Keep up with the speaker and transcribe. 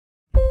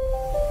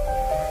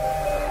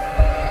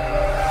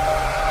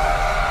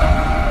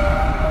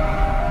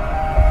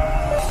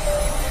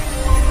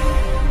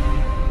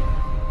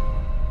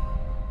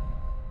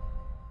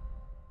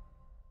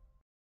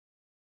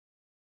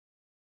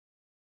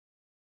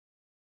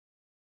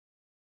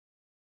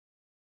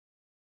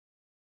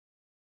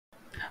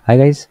Hi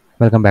guys,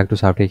 welcome back to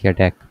SoftAsia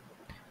Tech.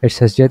 It's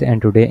Sajjad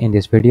and today in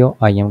this video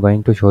I am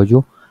going to show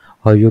you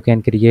how you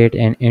can create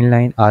an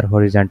inline or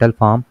horizontal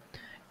form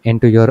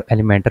into your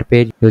Elementor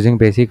page using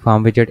basic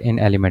form widget in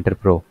Elementor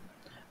Pro.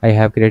 I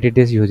have created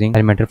this using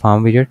Elementor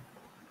form widget.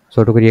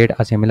 So to create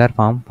a similar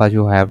form, first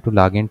you have to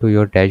log into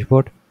your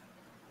dashboard.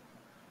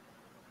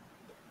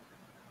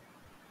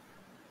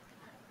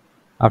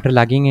 After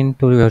logging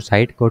into your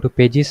site, go to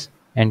pages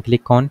and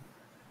click on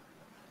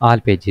all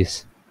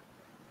pages.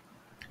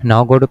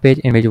 Now go to page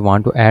in which you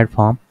want to add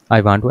form.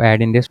 I want to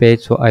add in this page,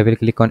 so I will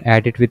click on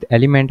add it with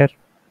Elementor.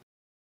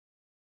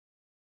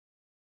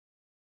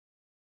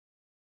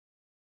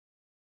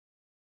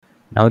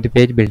 Now the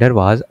page builder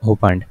was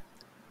opened.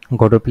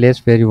 Go to place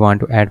where you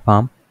want to add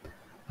form.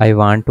 I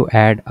want to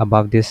add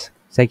above this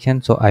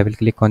section, so I will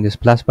click on this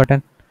plus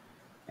button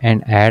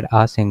and add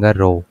a single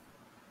row.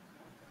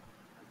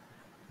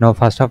 Now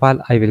first of all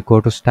I will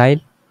go to style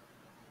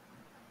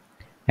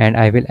and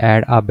I will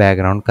add a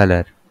background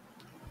color.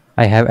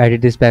 I have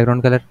added this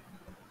background color.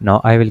 Now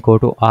I will go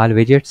to all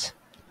widgets,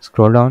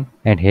 scroll down,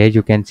 and here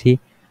you can see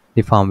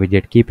the form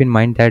widget. Keep in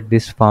mind that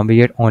this form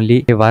widget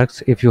only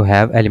works if you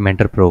have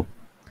Elementor Pro.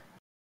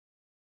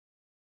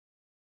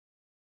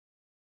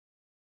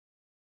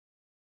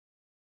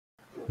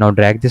 Now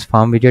drag this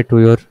form widget to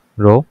your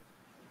row.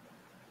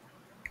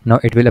 Now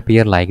it will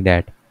appear like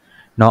that.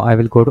 Now I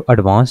will go to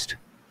advanced,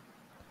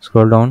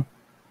 scroll down,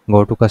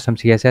 go to custom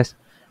CSS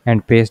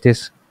and paste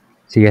this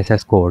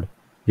CSS code.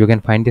 You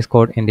can find this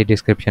code in the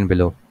description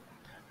below.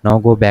 Now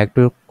go back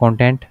to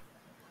content.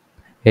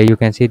 Here you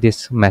can see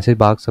this message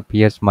box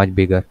appears much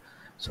bigger.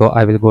 So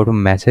I will go to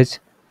message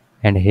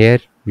and here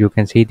you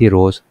can see the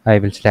rows. I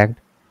will select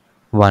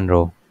one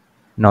row.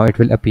 Now it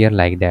will appear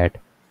like that.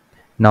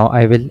 Now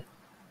I will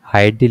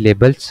hide the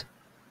labels.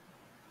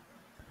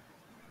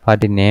 For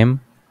the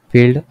name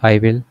field I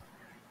will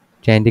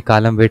change the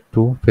column width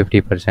to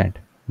 50%.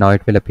 Now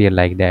it will appear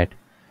like that.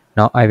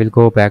 Now I will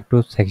go back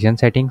to section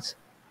settings,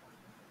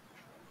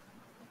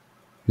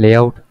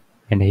 layout,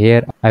 and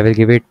here I will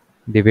give it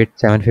the width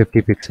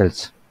 750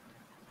 pixels.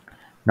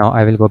 Now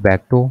I will go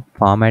back to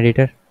form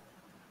editor,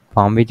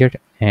 form widget,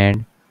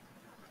 and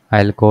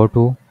I'll go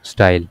to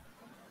style.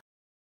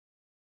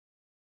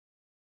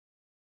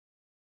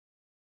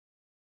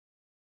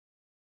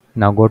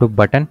 Now go to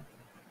button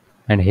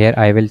and here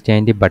I will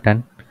change the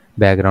button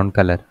background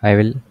color. I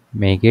will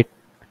make it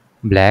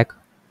black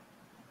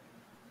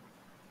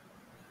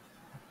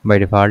by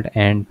default,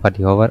 and for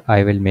the hover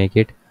I will make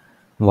it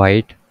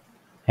white,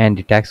 and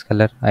the text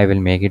color I will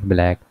make it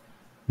black.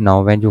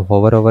 Now when you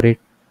hover over it,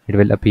 it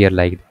will appear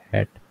like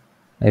that.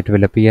 It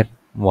will appear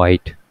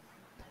white.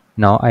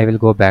 Now I will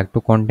go back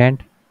to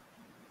content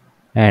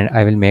and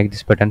I will make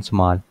this button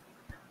small.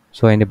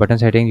 So in the button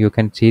setting you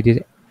can see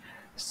the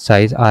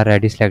size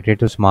already selected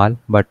to small,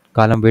 but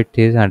column width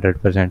is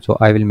 100%, so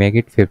I will make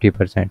it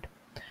 50%.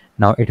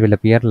 Now it will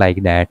appear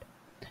like that.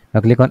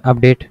 Now click on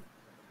update.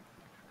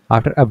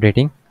 After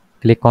updating,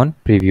 click on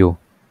preview.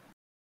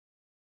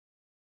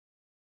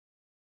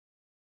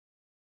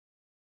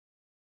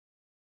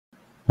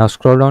 Now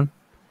scroll down.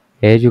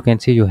 Here you can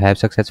see you have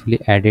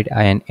successfully added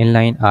an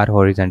inline or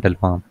horizontal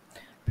form.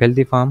 Fill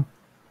the form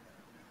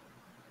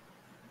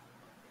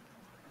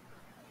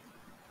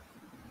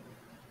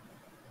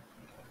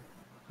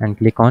and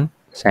click on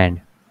send.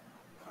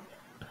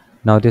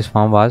 Now this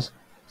form was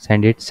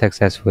sent it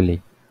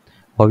successfully.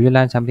 Hope you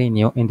learned something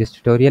new in this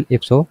tutorial.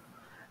 If so,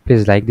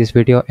 please like this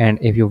video, and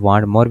if you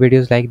want more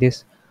videos like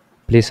this,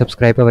 please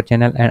subscribe our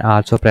channel and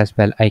also press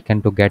bell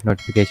icon to get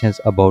notifications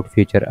about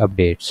future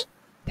updates.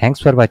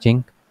 Thanks for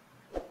watching.